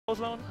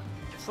zone.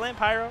 Slam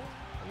Pyro.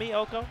 Me,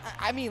 Oko.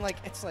 I mean, like,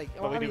 it's like,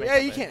 But I mean, make yeah,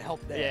 you something. can't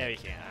help that. Yeah, we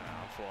can't. I don't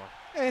know. Four.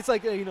 And it's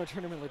like, you know,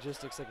 tournament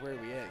logistics, like, where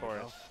are we at? Of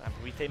course.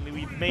 You know?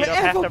 We made up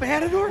half the.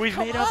 Matador? We've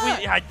Come made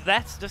on. up.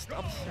 That's just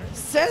absurd.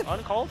 Seth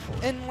Uncalled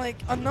for. and, like,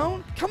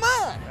 Unknown? Come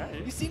on!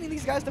 Right. You seen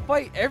these guys to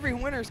fight every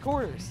winner's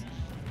quarters.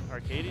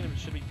 Arcadian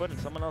should be put in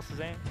someone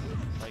else's aim.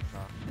 Like,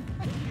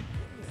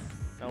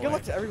 no Good way.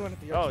 luck to everyone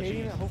at the Oh,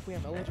 Arcadian. geez. Hopefully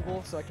I'm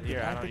eligible so I can get Here,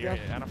 I back don't, again.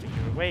 I don't think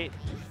you were. Wait.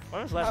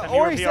 When was the last time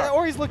you were PR?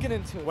 Or he's looking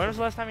into it. When was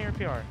the last time you were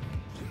PR?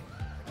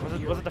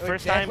 Was it the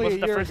first time? Was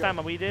it the first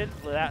time we did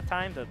that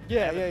time?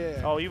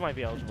 Yeah. Oh, you might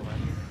be eligible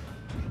then.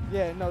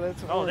 Yeah, no,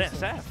 that's. Oh, that's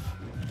Seth.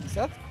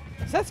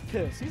 Seth's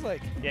pissed. He's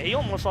like. Yeah, he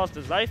almost lost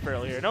to Zyph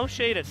earlier. No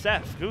shade at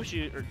Seth.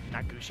 Gooshi, or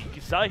not Gooshi,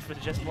 Zyph was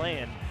just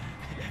playing.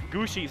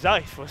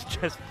 Zyph was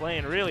just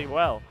playing really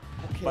well.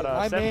 Okay, But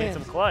my Seth man made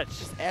some clutch.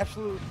 Just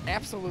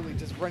absolutely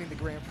just running the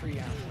Grand Prix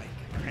on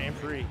like. Grand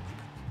Prix.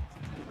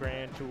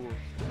 Grand Tour.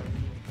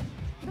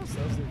 How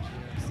sells their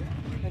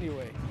GMs?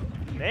 Anyway.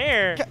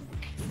 There.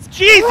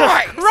 Jesus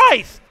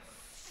Christ!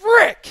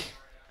 Frick!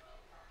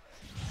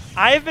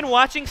 I have been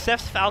watching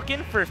Seth's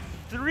Falcon for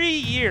 3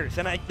 years,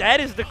 and that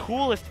is the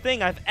coolest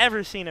thing I've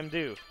ever seen him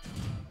do.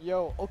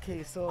 Yo,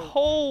 okay, so.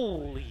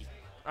 Holy.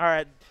 All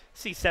right.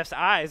 See Seth's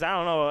eyes. I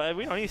don't know.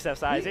 We don't need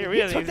Seth's eyes here. We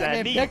He don't took need that that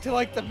man knee. back to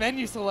like the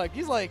menu select.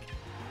 He's like,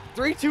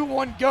 3, 2,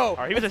 1, go. All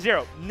right, he was a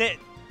 0.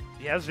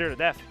 He has 0 to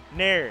death.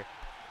 Nair.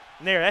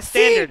 That's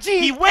standard. CGN,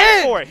 He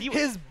went for it.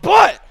 His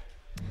butt.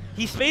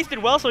 He spaced it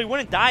well, so he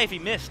wouldn't die if he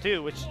missed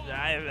too, which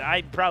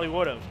I probably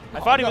would have. I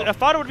thought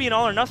it would be an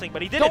all or nothing,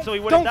 but he did it, so he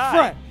wouldn't die. Don't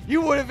front.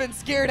 You would have been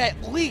scared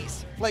at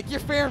least. Like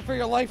you're fearing for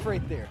your life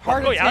right there.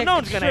 Heart attack.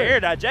 Unknown's gonna air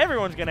dodge.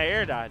 Everyone's gonna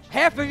air dodge.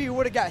 Half of you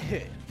would have got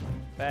hit.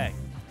 Back.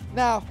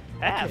 Now.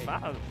 Half.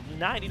 Okay.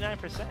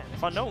 99%.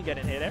 If Unknown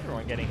getting hit,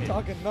 everyone getting hit.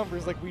 Talking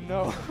numbers like we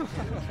know.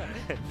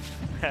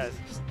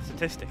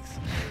 Statistics.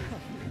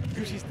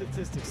 Gooshi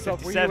statistics. So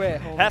where you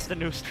at, homie? That's the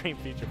new stream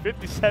feature.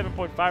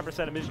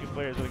 57.5% of Michigan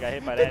players would have got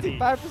hit by that heat.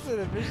 55%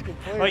 of Michigan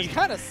players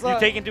kind of suck. You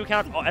take into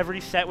account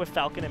every set with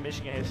Falcon in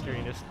Michigan history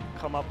and just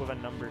come up with a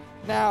number.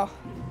 Now,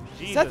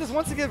 Jesus. Seth is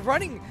once again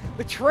running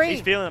the train.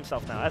 He's feeling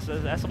himself now.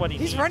 That's what he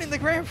needs. He's running the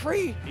Grand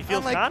Prix. He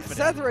feels like confident.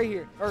 Seth right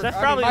here. Or, Seth's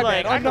probably like,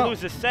 I can Unknown. lose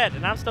this set,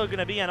 and I'm still going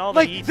to be on all the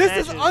like, heat this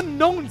matches. is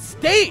Unknown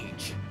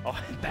stage. Oh,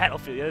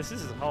 Battlefield. Yeah, this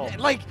is home.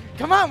 Like,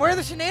 come on, where are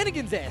the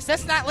shenanigans at?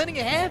 Seth's not letting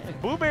it happen.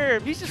 Boo Bear,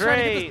 He's just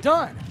trying to get this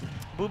done.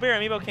 Boo Bear,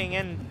 Amiibo King,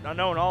 and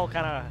Unknown all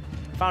kind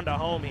of found a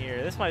home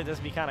here. This might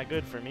just be kind of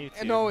good for me,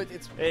 too. No,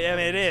 it's. I mean,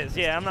 it is.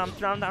 Yeah, I'm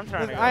trying to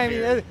go I mean,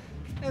 here.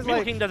 it's Amiibo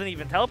like King doesn't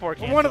even teleport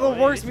cancel. one of the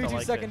worst He still Mewtwo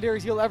likes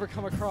secondaries you'll ever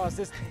come across.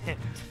 This.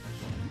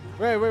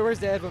 Where's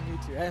the Advo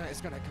Mewtwo?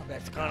 It's gonna come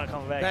back. It's gonna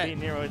come back.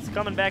 Nero. It's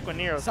coming back when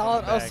Nero's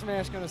Solid coming up back.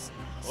 smash gonna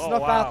Oh,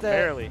 snuff wow, out that.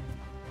 barely.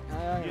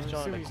 He's He's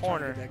in the he's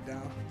corner. trying to get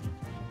back down.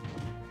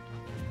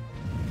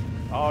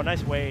 Oh,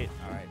 nice weight.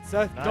 All right,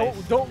 Seth, Nice.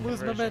 don't lose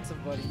Conversion.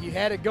 momentum, buddy. You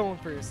had it going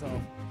for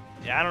yourself.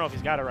 Yeah, I don't know if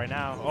he's got it right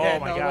now. Yeah, Oh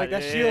my no, God, like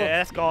that yeah, shield.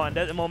 that's gone.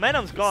 The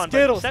momentum's gone.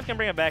 Skittles. But Seth can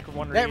bring it back with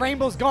one That read.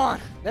 rainbow's gone.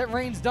 That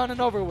rain's done and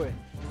over with.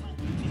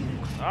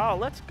 Oh,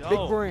 let's go.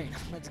 Big brain.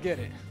 Let's get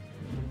it.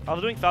 I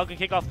was doing Falcon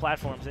kickoff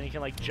platforms, and you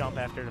can like jump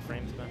after the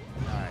frame spin.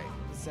 All right,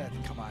 Seth,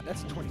 come on.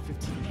 That's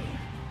 2015.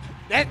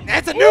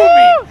 That's a new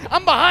meme.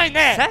 I'm behind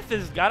that. Seth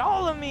has got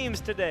all the memes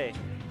today.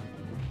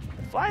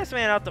 Flyest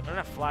man out the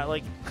not fly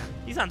like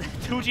he's on the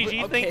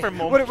 2GG thing for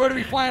Momocon. What are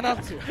we flying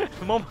up to?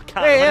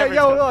 Momocon. Hey,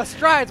 yo,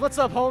 Strides, what's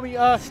up, homie?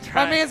 My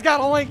Strides. man's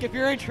got a link if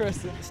you're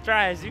interested.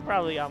 Strides, you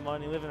probably got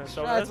money living in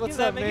Soho. Strides, what's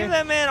up, man? Give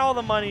that man all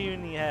the money you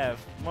need to have.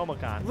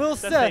 Momocon. Little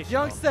Seth,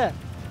 young Seth.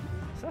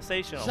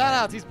 Sensational. Shout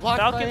outs, he's blocked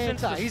Falcon by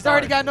since Anti. the He's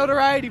already start. got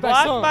notoriety by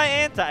Blocked some. by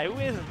Anti. Who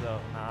isn't though?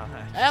 Nah.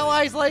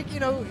 Allies like,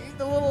 you know,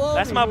 the little.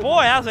 That's my boy.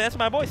 I was like, that's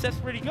my boy. Seth's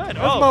pretty good. That's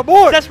oh, my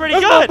boy. That's pretty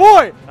That's good.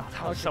 my boy. Oh,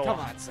 that was so Come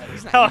off. on, Seth.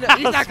 He's That not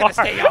going to was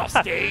stay far. off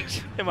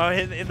stage.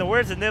 In the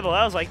words of Nibble,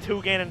 that was like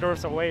 2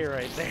 Ganondorfs away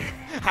right there.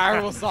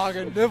 Hyrule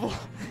Saga, Nibble.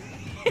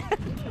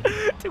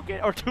 2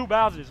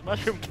 Bowsers.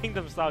 Mushroom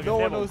Kingdom Saga. No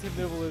one Nibble. knows who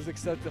Nibble is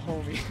except the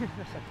homie.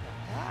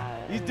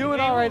 He's doing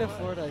all right in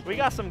Florida. I We think.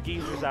 got some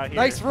geezers out here.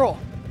 Nice roll.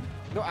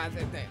 No,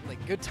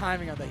 like good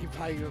timing on that. He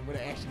probably would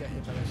have actually got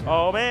hit by that shot.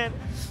 Oh, man.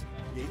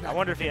 Yeah, he's not I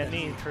wonder if he gonna had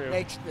get knee that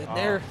through.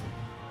 There.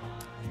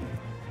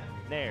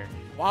 There.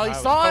 While he I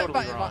was saw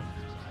totally it, wrong.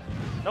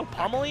 No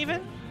pummel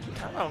even?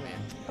 Come on, man.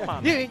 Come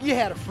on. You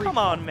had a free. Come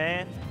on,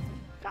 man.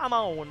 Come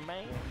on,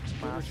 man.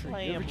 Good My retreat,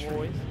 slam, good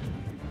boys.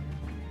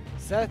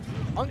 Seth,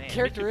 Man, Mickey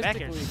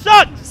uncharacteristically, Becker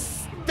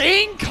sucks!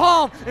 staying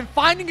calm and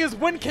finding his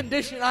win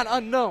condition on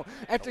Unknown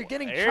after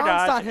getting Air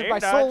trounced dodge, on him air by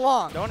dodge. so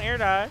long. Don't air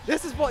dodge.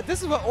 This is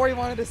what Ori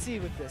wanted to see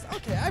with this.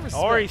 Okay, I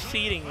respect. Ori's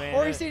seeding, man.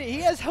 Ori's seeding. He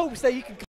has hopes that you can